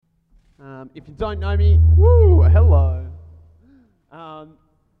If you don't know me, woo, hello. Um,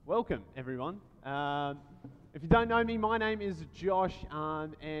 Welcome, everyone. If you don't know me, my name is Josh,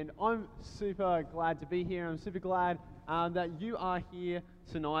 and I'm super glad to be here. I'm super glad that you are here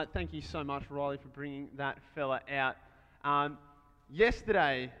tonight. Thank you so much, Riley, for bringing that fella out. Um,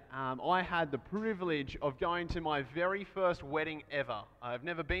 Yesterday, I had the privilege of going to my very first wedding ever. I've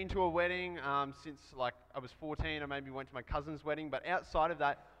never been to a wedding since like I was 14. I maybe went to my cousin's wedding, but outside of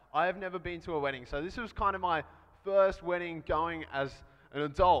that, I have never been to a wedding. So this was kind of my first wedding going as an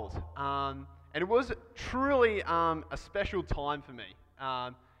adult. And it was truly a special time for me.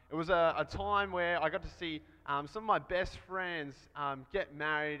 It was a time where I got to see some of my best friends get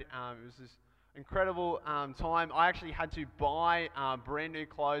married. It was this incredible time. I actually had to buy brand new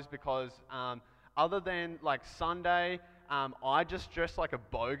clothes because other than like Sunday, I just dress like a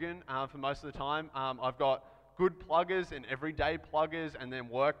bogan for most of the time. I've got good pluggers and everyday pluggers and then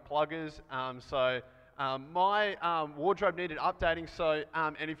work pluggers. My wardrobe needed updating.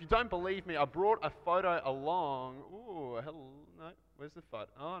 And if you don't believe me, I brought a photo along. Ooh, hello. No, where's the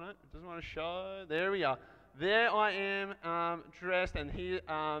photo? Oh, no, it doesn't want to show. There we are. There I am, dressed, and here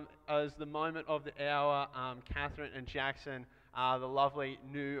is the moment of the hour. Catherine and Jackson, the lovely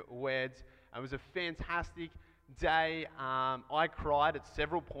new weds. It was a fantastic day. I cried at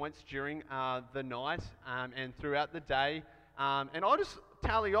several points during the night and throughout the day. And I'll just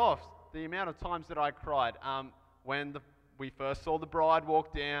tally off the amount of times that I cried. When we first saw the bride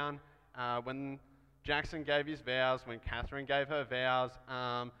walk down, when Jackson gave his vows, when Catherine gave her vows,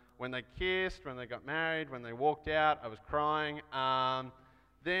 when they kissed, when they got married, when they walked out, I was crying. Oh,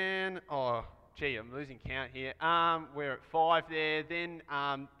 gee, I'm losing count here. We're at 5 there. Then,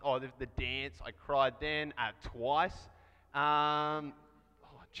 the dance, I cried then twice.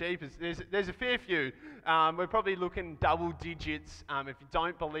 Jeepers, there's a fair few. We're probably looking double digits. If you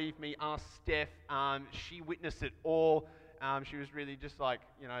don't believe me, ask Steph. She witnessed it all. She was really just like,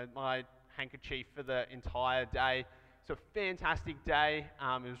 my handkerchief for the entire day. It's a fantastic day.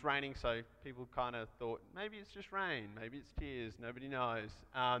 It was raining, so people kind of thought, maybe it's just rain, maybe it's tears, nobody knows.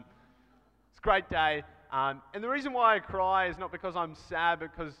 It's a great day. And the reason why I cry is not because I'm sad,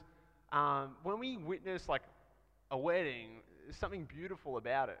 because when we witness like a wedding, there's something beautiful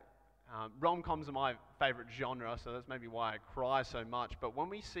about it. Rom-coms are my favorite genre, so that's maybe why I cry so much. But when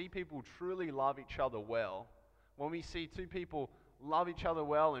we see people truly love each other well, when we see two people love each other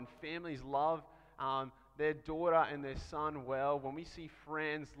well and families love their daughter and their son well, when we see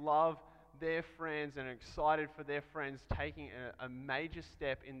friends love their friends and are excited for their friends taking a major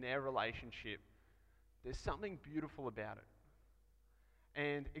step in their relationship, there's something beautiful about it.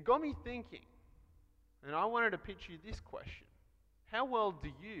 And it got me thinking, and I wanted to pitch you this question. How well do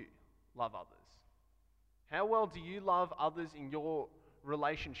you love others? How well do you love others in your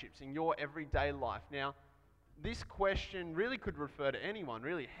relationships, in your everyday life? Now, this question really could refer to anyone,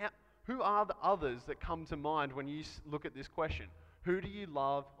 really. Who are the others that come to mind when you look at this question? Who do you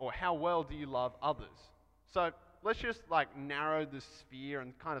love, or how well do you love others? So let's just narrow the sphere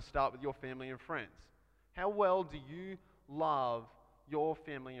and kind of start with your family and friends. How well do you love your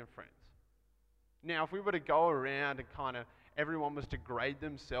family and friends? Now, if we were to go around and everyone was to grade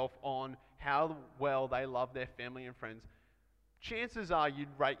themselves on how well they love their family and friends, chances are you'd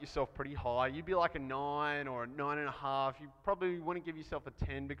rate yourself pretty high. You'd be like a 9 or a 9.5. You probably wouldn't give yourself a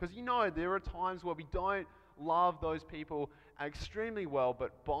 10, because there are times where we don't love those people extremely well,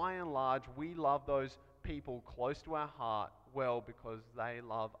 but by and large, we love those people close to our heart well because they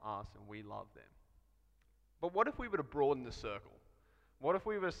love us and we love them. But what if we were to broaden the circle? What if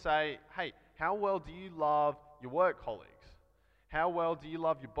we were to say, hey, how well do you love your work colleagues? How well do you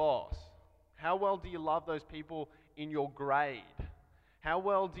love your boss? How well do you love those people in your grade? How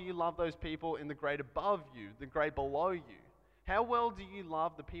well do you love those people in the grade above you, the grade below you? How well do you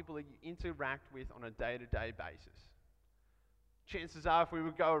love the people that you interact with on a day-to-day basis? Chances are, if we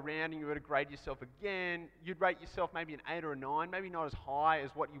would go around and you were to grade yourself again, you'd rate yourself maybe an 8 or a 9, maybe not as high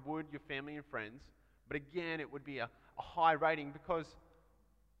as what you would your family and friends, but again, it would be a high rating, because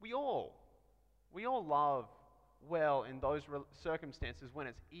we all love well in those circumstances when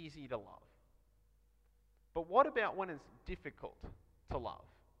it's easy to love. But what about when it's difficult to love?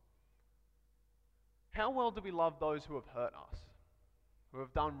 How well do we love those who have hurt us, who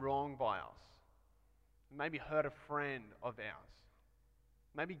have done wrong by us, maybe hurt a friend of ours,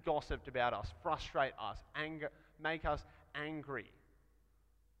 maybe gossiped about us, frustrate us, make us angry?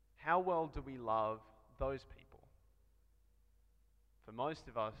 How well do we love those people? For most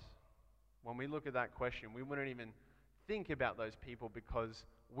of us, when we look at that question, we wouldn't even think about those people because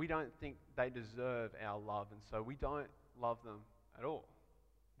we don't think they deserve our love, and so we don't love them at all.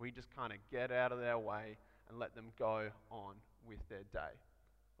 We we just kind of get out of their way and let them go on with their day?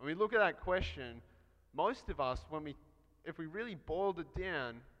 When we look at that question, most of us, if we really boiled it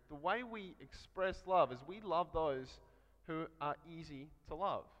down, the way we express love is we love those who are easy to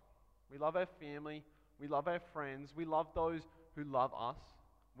love. We love our family, we love our friends, we love those who love us,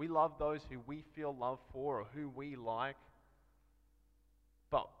 we love those who we feel love for or who we like.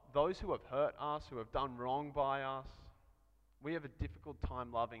 But those who have hurt us, who have done wrong by us, we have a difficult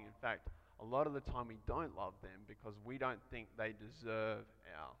time loving. In fact, a lot of the time we don't love them because we don't think they deserve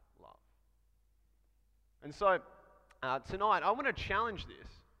our love. And so tonight I want to challenge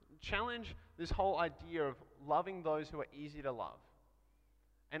this whole idea of loving those who are easy to love,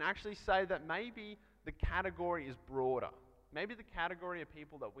 and actually say that maybe the category is broader. Maybe the category of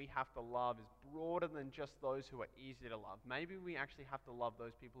people that we have to love is broader than just those who are easy to love. Maybe we actually have to love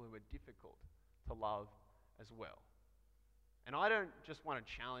those people who are difficult to love as well. And I don't just want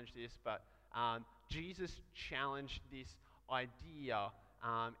to challenge this, but Jesus challenged this idea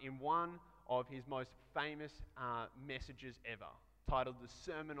in one of his most famous messages ever, titled the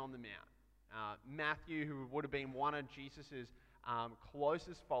Sermon on the Mount. Matthew, who would have been one of Jesus'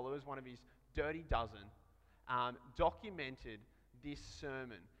 closest followers, one of his dirty dozen, documented this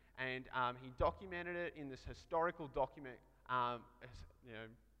sermon. And he documented it in this historical document,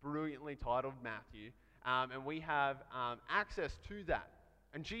 brilliantly titled Matthew. And we have access to that.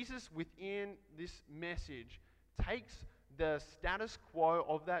 And Jesus, within this message, takes the status quo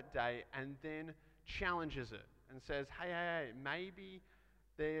of that day and then challenges it and says, hey, maybe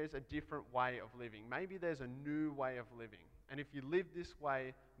there's a different way of living. Maybe there's a new way of living. And if you live this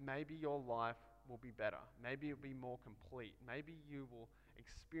way, maybe your life will be better. Maybe it'll be more complete. Maybe you will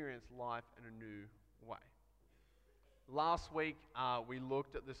experience life in a new way. Last week, we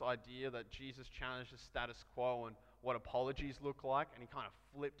looked at this idea that Jesus challenged the status quo and what apologies look like, and he kind of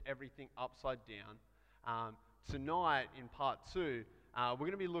flipped everything upside down. Tonight, in part 2, we're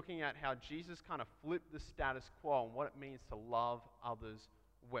going to be looking at how Jesus kind of flipped the status quo and what it means to love others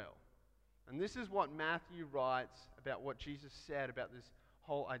well. And this is what Matthew writes about what Jesus said about this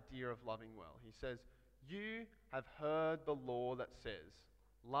whole idea of loving well. He says, "You have heard the law that says,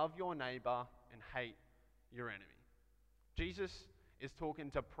 love your neighbor and hate your enemy." Jesus is talking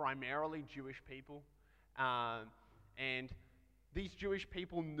to primarily Jewish people, and these Jewish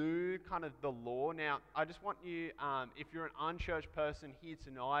people knew kind of the law. Now, I just want you, if you're an unchurched person here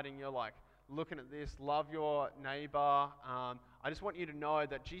tonight and you're like looking at this, love your neighbor, I just want you to know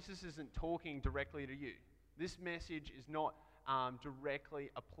that Jesus isn't talking directly to you. This message is not directly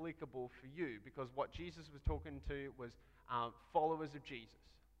applicable for you, because what Jesus was talking to was followers of Jesus.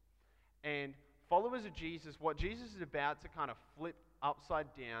 And followers of Jesus, what Jesus is about to kind of flip upside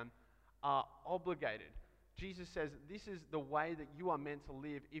down, are obligated. Jesus says, this is the way that you are meant to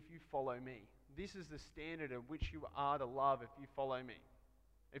live if you follow me. This is the standard at which you are to love if you follow me.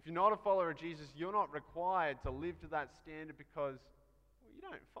 If you're not a follower of Jesus, you're not required to live to that standard because you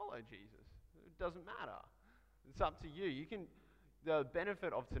don't follow Jesus. It doesn't matter. It's up to you. The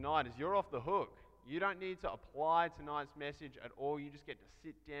benefit of tonight is you're off the hook. You don't need to apply tonight's message at all. You just get to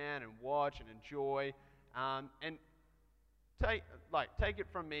sit down and watch and enjoy. And take it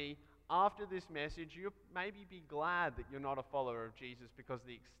from me, after this message, you'll maybe be glad that you're not a follower of Jesus, because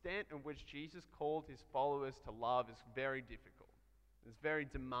the extent in which Jesus called his followers to love is very difficult. It's very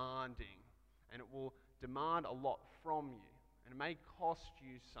demanding, and it will demand a lot from you, and it may cost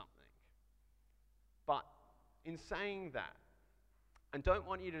you something. But in saying that, and don't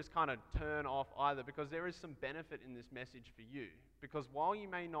want you to just kind of turn off either, because there is some benefit in this message for you. Because while you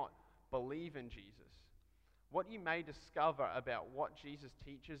may not believe in Jesus, what you may discover about what Jesus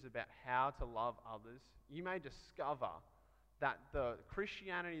teaches about how to love others, you may discover that the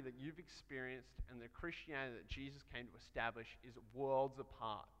Christianity that you've experienced and the Christianity that Jesus came to establish is worlds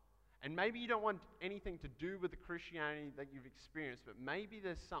apart. And maybe you don't want anything to do with the Christianity that you've experienced, but maybe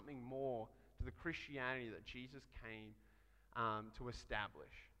there's something more to the Christianity that Jesus came to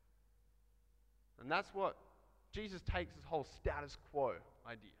establish. And that's what Jesus takes, this whole status quo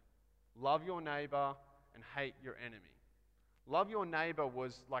idea. Love your neighbor and hate your enemy. Love your neighbor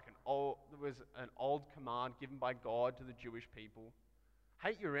was an old command given by God to the Jewish people.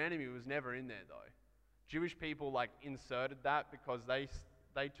 Hate your enemy was never in there, though. Jewish people inserted that because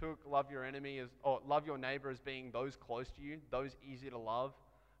they took love your neighbor as being those close to you, those easy to love.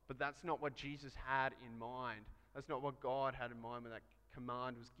 But that's not what Jesus had in mind. That's not what God had in mind when that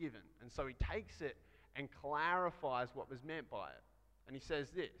command was given. And so he takes it and clarifies what was meant by it. And he says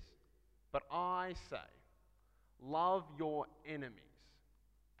this, "But I say, love your enemies.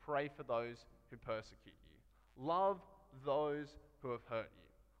 Pray for those who persecute you. Love those who have hurt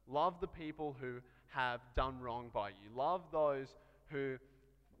you. Love the people who have done wrong by you. Love those who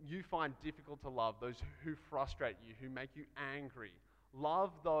you find difficult to love, those who frustrate you, who make you angry.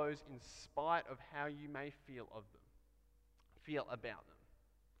 Love those in spite of how you may feel about them.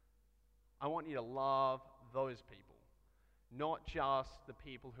 I want you to love those people, not just the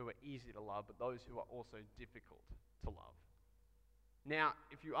people who are easy to love, but those who are also difficult to love. Now,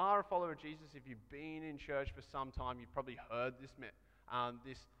 if you are a follower of Jesus, if you've been in church for some time, you've probably heard this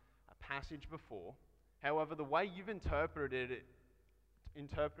passage before. However, the way you've interpreted it,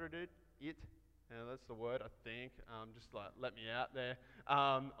 that's the word, I think. Just like let me out there.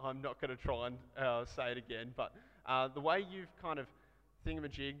 I'm not going to try and say it again, but the way you've kind of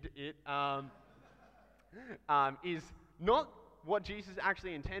thingamajigged it is not what Jesus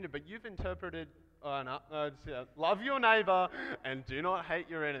actually intended, but you've interpreted, love your neighbor and do not hate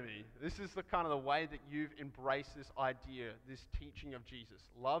your enemy. This is the kind of the way that you've embraced this idea, this teaching of Jesus.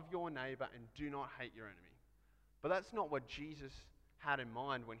 Love your neighbor and do not hate your enemy. But that's not what Jesus had in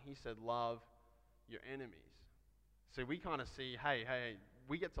mind when he said love your enemies. So we kind of see, hey,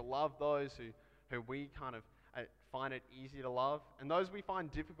 we get to love those who we kind of find it easy to love. And those we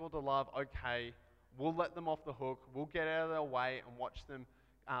find difficult to love, okay, we'll let them off the hook. We'll get out of their way and watch them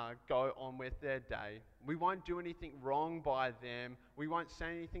go on with their day. We won't do anything wrong by them. We won't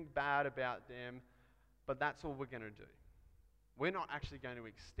say anything bad about them. But that's all we're going to do. We're not actually going to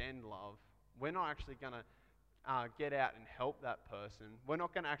extend love. We're not actually going to get out and help that person. We're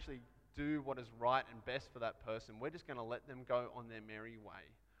not going to actually do what is right and best for that person. We're just going to let them go on their merry way.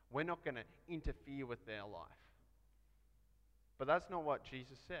 We're not going to interfere with their life. But that's not what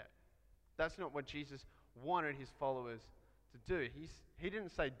Jesus said. That's not what Jesus wanted his followers to do. He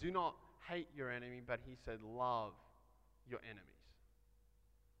didn't say, do not hate your enemy, but he said, love your enemies.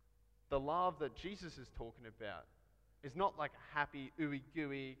 The love that Jesus is talking about is not like a happy,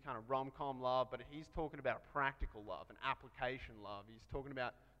 ooey-gooey kind of rom-com love, but he's talking about a practical love, an application love. He's talking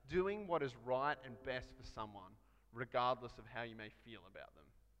about doing what is right and best for someone, regardless of how you may feel about them.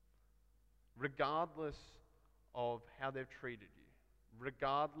 Regardless of how they've treated you.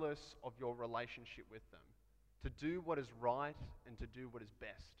 Regardless of your relationship with them. To do what is right and to do what is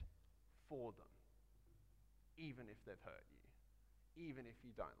best for them. Even if they've hurt you. Even if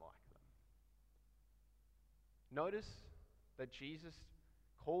you don't like them. Notice that Jesus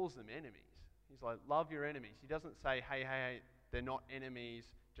calls them enemies. He's like, love your enemies. He doesn't say, hey, they're not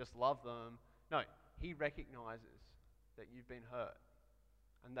enemies, just love them. No, he recognizes that you've been hurt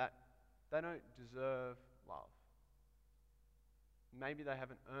and that they don't deserve love. Maybe they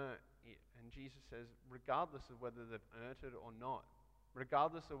haven't earned it. And Jesus says, regardless of whether they've earned it or not,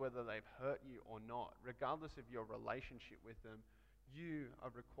 regardless of whether they've hurt you or not, regardless of your relationship with them, you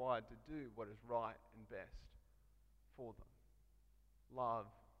are required to do what is right and best for them. Love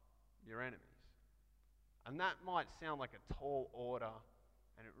your enemies. And that might sound like a tall order,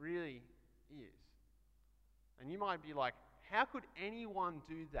 and it really is. And you might be like, how could anyone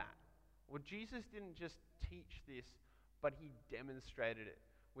do that? Well, Jesus didn't just teach this, but he demonstrated it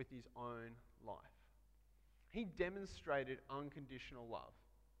with his own life. He demonstrated unconditional love,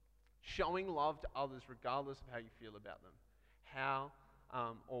 showing love to others regardless of how you feel about them, how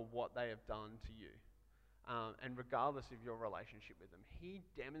or what they have done to you. And regardless of your relationship with them, he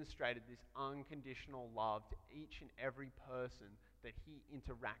demonstrated this unconditional love to each and every person that he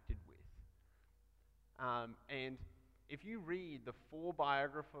interacted with. And if you read the four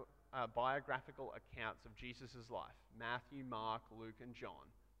biographical accounts of Jesus' life, Matthew, Mark, Luke, and John,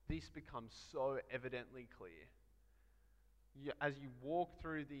 this becomes so evidently clear. As you walk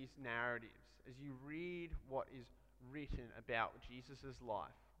through these narratives, as you read what is written about Jesus'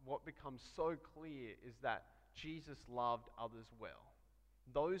 life, what becomes so clear is that Jesus loved others well.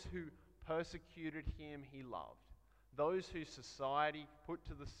 Those who persecuted him, he loved. Those who society put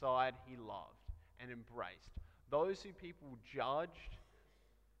to the side, he loved and embraced. Those who people judged,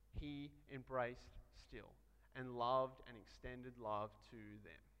 he embraced still and loved and extended love to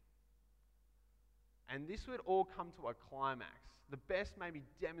them. And this would all come to a climax. The best maybe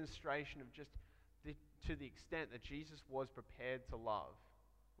demonstration of just to the extent that Jesus was prepared to love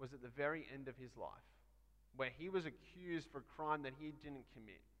was at the very end of his life, where he was accused for a crime that he didn't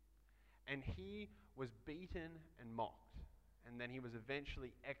commit. And he was beaten and mocked. And then he was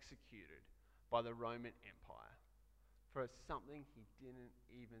eventually executed by the Roman Empire for something he didn't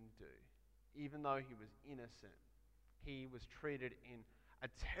even do. Even though he was innocent, he was treated in a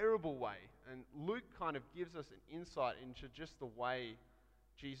terrible way. And Luke kind of gives us an insight into just the way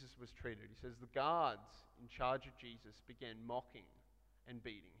Jesus was treated. He says the guards in charge of Jesus began mocking and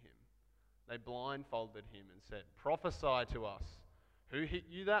beating him. They blindfolded him and said, "Prophesy to us. Who hit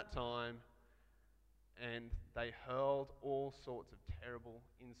you that time? And they hurled all sorts of terrible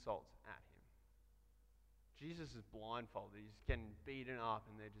insults at him. Jesus is blindfolded. He's getting beaten up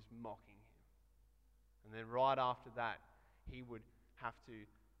and they're just mocking him. And then right after that, he would have to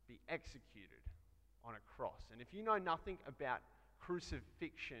be executed on a cross. And if you know nothing about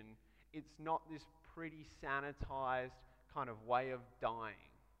crucifixion, it's not this pretty sanitized kind of way of dying.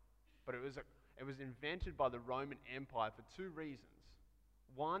 But it was invented by the Roman Empire for two reasons.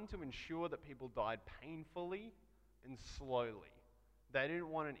 One, to ensure that people died painfully and slowly. They didn't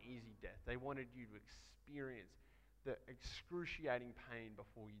want an easy death. They wanted you to experience the excruciating pain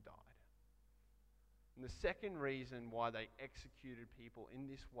before you died. And the second reason why they executed people in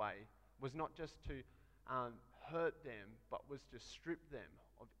this way was not just to hurt them, but was to strip them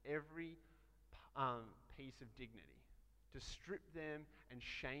of every piece of dignity. To strip them and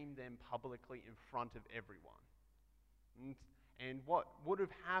shame them publicly in front of everyone. And what would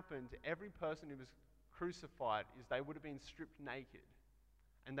have happened to every person who was crucified is they would have been stripped naked.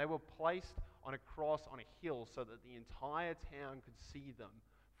 And they were placed on a cross on a hill so that the entire town could see them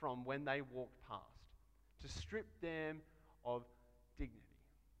from when they walked past. To strip them of dignity.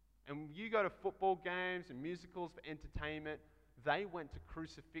 And you go to football games and musicals for entertainment, they went to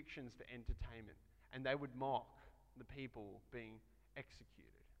crucifixions for entertainment. And they would mock the people being executed.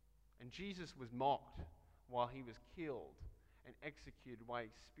 And Jesus was mocked while he was killed and executed while he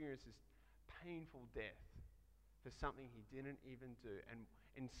experienced this painful death for something he didn't even do. And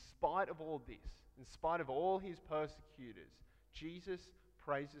in spite of all this, in spite of all his persecutors, Jesus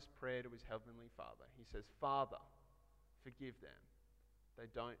prays this prayer to his heavenly Father. He says, Father, forgive them. They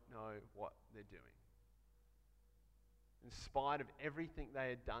don't know what they're doing. In spite of everything they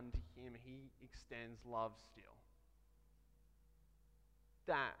had done to him, he extends love still.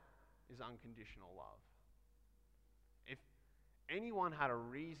 That is unconditional love. If anyone had a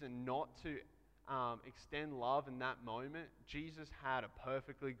reason not to extend love in that moment, Jesus had a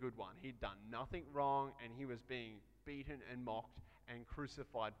perfectly good one. He'd done nothing wrong and he was being beaten and mocked and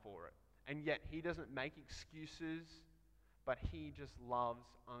crucified for it. And yet he doesn't make excuses, but he just loves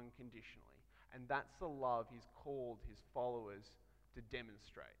unconditionally. And that's the love he's called his followers to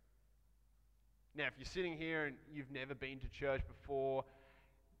demonstrate. Now, if you're sitting here and you've never been to church before,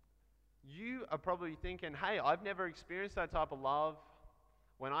 you are probably thinking, hey, I've never experienced that type of love.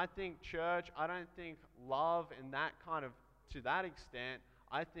 When I think church, I don't think love in that kind of, to that extent.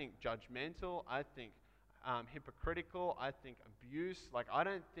 I think judgmental, I think hypocritical, I think abuse. Like, I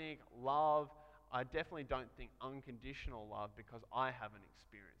don't think love, I definitely don't think unconditional love because I haven't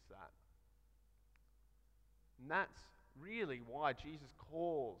experienced that. And that's really why Jesus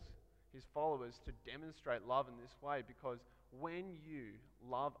calls his followers to demonstrate love in this way, because when you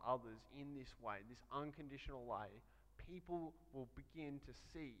love others in this way, this unconditional way, people will begin to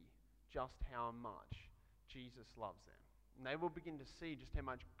see just how much Jesus loves them. And they will begin to see just how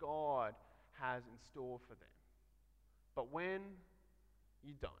much God has in store for them. But when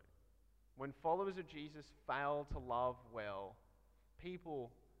you don't, when followers of Jesus fail to love well,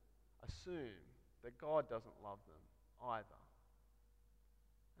 people assume that God doesn't love them either.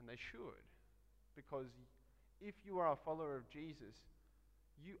 And they should, because if you are a follower of Jesus,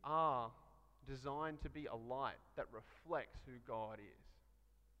 you are designed to be a light that reflects who God is.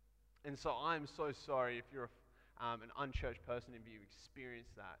 And so I'm so sorry if you're an unchurched person, if you experience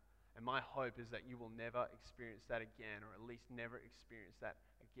that. And my hope is that you will never experience that again, or at least never experience that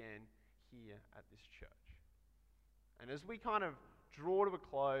again here at this church. And as we kind of draw to a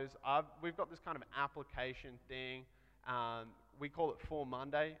close, we've got this kind of application thing. We call it For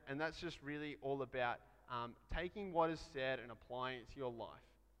Monday, and that's just really all about taking what is said and applying it to your life.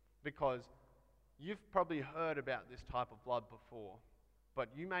 Because you've probably heard about this type of blood before, but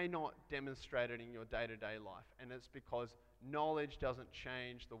you may not demonstrate it in your day-to-day life. And it's because knowledge doesn't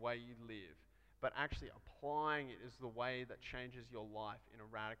change the way you live, but actually applying it is the way that changes your life in a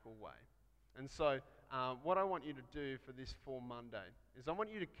radical way. And so what I want you to do for this For Monday is I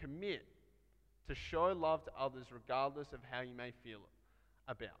want you to commit to show love to others regardless of how you may feel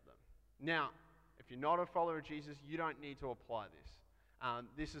about them. Now, if you're not a follower of Jesus, you don't need to apply this.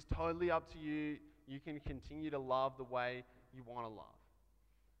 This is totally up to you. You can continue to love the way you want to love.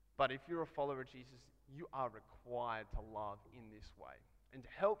 But if you're a follower of Jesus, you are required to love in this way. And to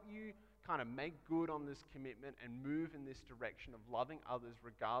help you kind of make good on this commitment and move in this direction of loving others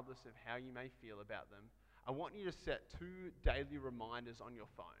regardless of how you may feel about them, I want you to set 2 daily reminders on your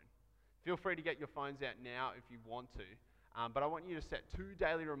phone. Feel free to get your phones out now if you want to. But I want you to set 2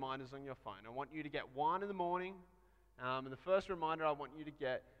 daily reminders on your phone. I want you to get one in the morning. And the first reminder I want you to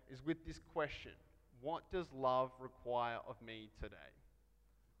get is with this question: what does love require of me today?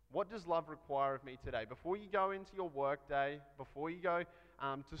 What does love require of me today? Before you go into your work day, before you go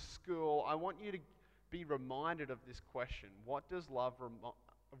to school, I want you to be reminded of this question. What does love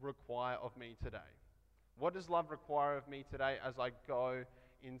require of me today? What does love require of me today as I go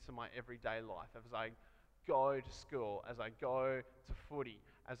into my everyday life, as I go to school, as I go to footy,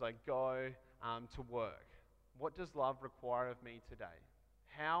 as I go to work? What does love require of me today?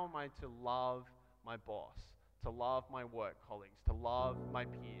 How am I to love my boss, to love my work colleagues, to love my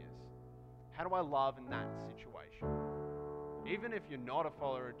peers? How do I love in that situation? Even if you're not a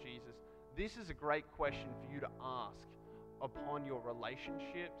follower of Jesus, this is a great question for you to ask upon your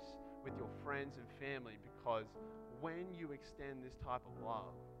relationships with your friends and family, because when you extend this type of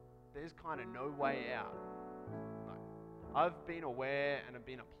love, there's kind of no way out. No. I've been aware and I've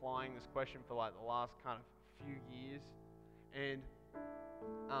been applying this question for like the last kind of few years, and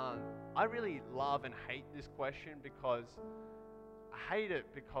I really love and hate this question, because I hate it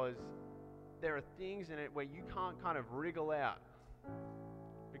because there are things in it where you can't kind of wriggle out,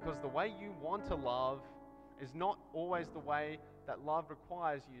 because the way you want to love is not always the way that love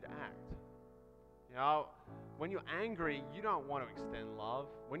requires you to act. You know, when you're angry, you don't want to extend love.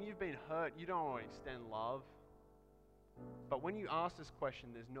 When you've been hurt, you don't want to extend love. But when you ask this question,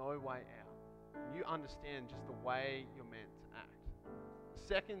 there's no way out. You understand just the way you're meant to act. The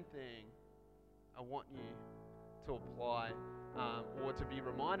second thing I want you to apply or to be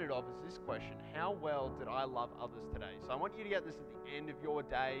reminded of is this question: how well did I love others today? So I want you to get this at the end of your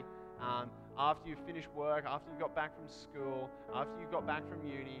day, after you finish work, after you got back from school, after you got back from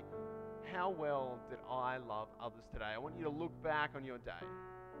uni. How well did I love others today? I want you to look back on your day,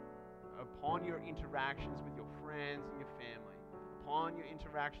 upon your interactions with your friends and your family, upon your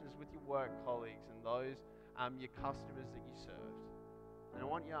interactions with your work colleagues and those your customers that you served. And I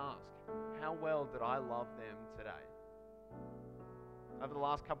want you to ask, how well did I love them today? Over the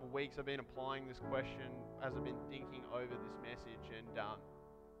last couple of weeks, I've been applying this question as I've been thinking over this message, and I'm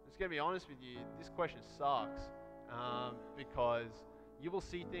just going to be honest with you, this question sucks, because you will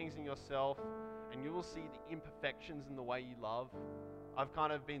see things in yourself and you will see the imperfections in the way you love. I've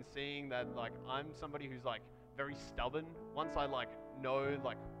kind of been seeing that, like, I'm somebody who's like very stubborn. Once I know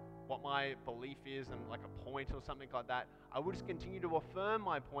what my belief is and like a point or something like that, I will just continue to affirm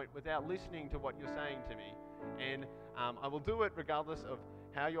my point without listening to what you're saying to me. And I will do it regardless of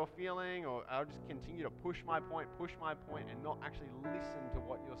how you're feeling, or I'll just continue to push my point, and not actually listen to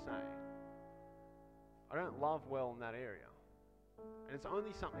what you're saying. I don't love well in that area. And it's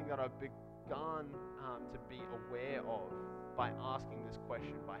only something that I've begun to be aware of by asking this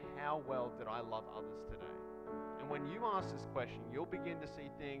question, by how well did I love others today? And when you ask this question, you'll begin to see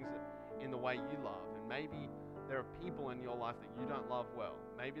things in the way you love. And maybe there are people in your life that you don't love well.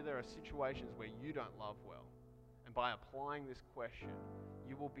 Maybe there are situations where you don't love well. And by applying this question,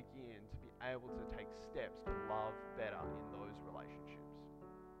 you will begin to be able to take steps to love better in those relationships.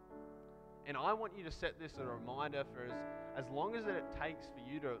 And I want you to set this as a reminder for as long as it takes for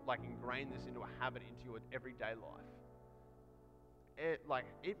you to ingrain this into a habit, into your everyday life.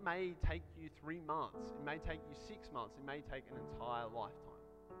 It may take you 3 months, it may take you 6 months, it may take an entire lifetime.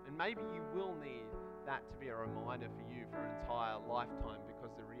 And maybe you will need that to be a reminder for you for an entire lifetime,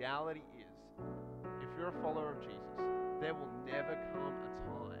 because the reality is, if you're a follower of Jesus, there will never come a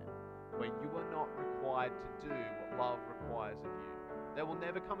time where you are not required to do what love requires of you. There will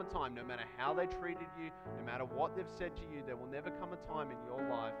never come a time, no matter how they treated you, no matter what they've said to you, there will never come a time in your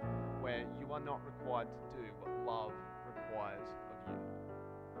life where you are not required to do what love requires of you.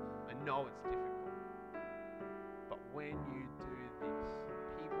 I know it's difficult, but when you do this,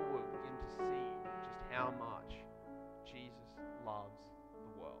 people will begin to see just how much Jesus loves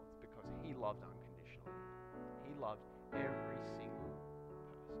the world, because he loved unconditionally. He loved every single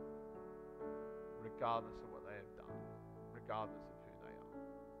person, regardless of what they have done, regardless of who they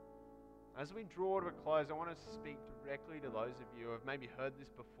are. As we draw to a close, I want to speak directly to those of you who have maybe heard this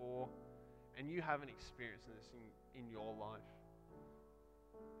before and you haven't experienced this in your life.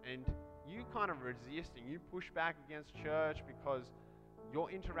 And you kind of resist and you push back against church because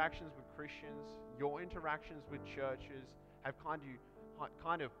your interactions with Christians, your interactions with churches have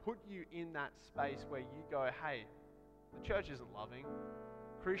kind of put you in that space where you go, hey, the church isn't loving,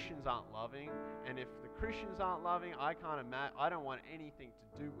 Christians aren't loving, and if the Christians aren't loving, I don't want anything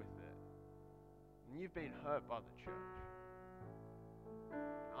to do with it. And you've been hurt by the church.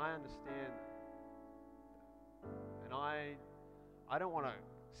 I understand that. And I don't want to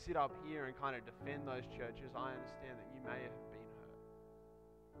sit up here and kind of defend those churches. I understand that you may have been hurt.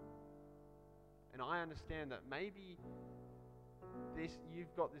 And I understand that maybe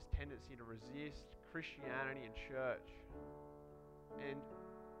you've got this tendency to resist Christianity and church. And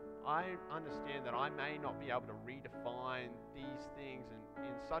I understand that I may not be able to redefine these things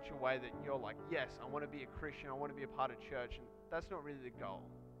in such a way that you're like, yes, I want to be a Christian, I want to be a part of church, and that's not really the goal.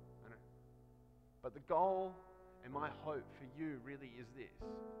 I know. But the goal and my hope for you really is this,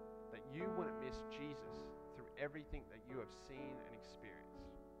 that you wouldn't miss Jesus through everything that you have seen and experienced.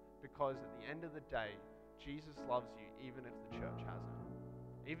 Because at the end of the day, Jesus loves you even if the church hasn't.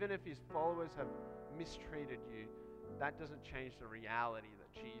 Even if his followers have mistreated you, that doesn't change the reality that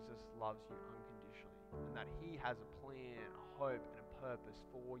Jesus loves you unconditionally and that he has a plan, a hope, and a purpose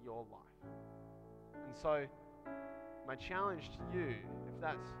for your life. And so, my challenge to you, if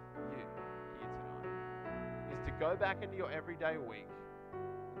that's you here tonight, is to go back into your everyday week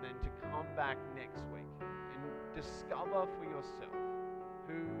and then to come back next week and discover for yourself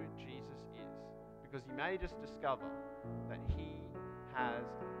who Jesus is. Because you may just discover that he has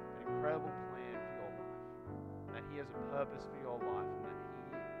an incredible plan for your life, that he has a purpose for your life, and that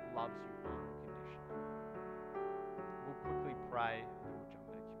he loves you unconditionally. We'll quickly pray and then we'll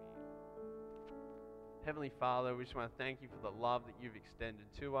jump into communion. Heavenly Father, we just want to thank you for the love that you've extended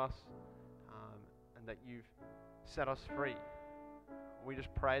to us and that you've set us free. We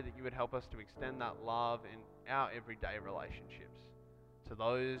just pray that you would help us to extend that love in our everyday relationships to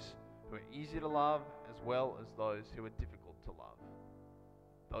those who are easy to love as well as those who are difficult to love.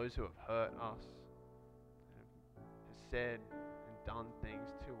 Those who have hurt us, have said and done things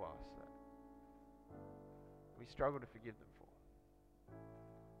to us that we struggle to forgive them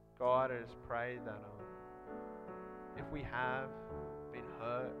for. God, I just pray that if we have been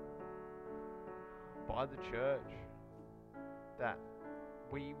hurt by the church, that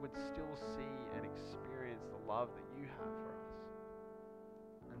we would still see and experience the love that you have for us,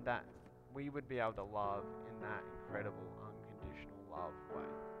 and that we would be able to love in that incredible, unconditional love way.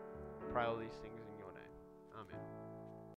 I pray all these things in your name. Amen.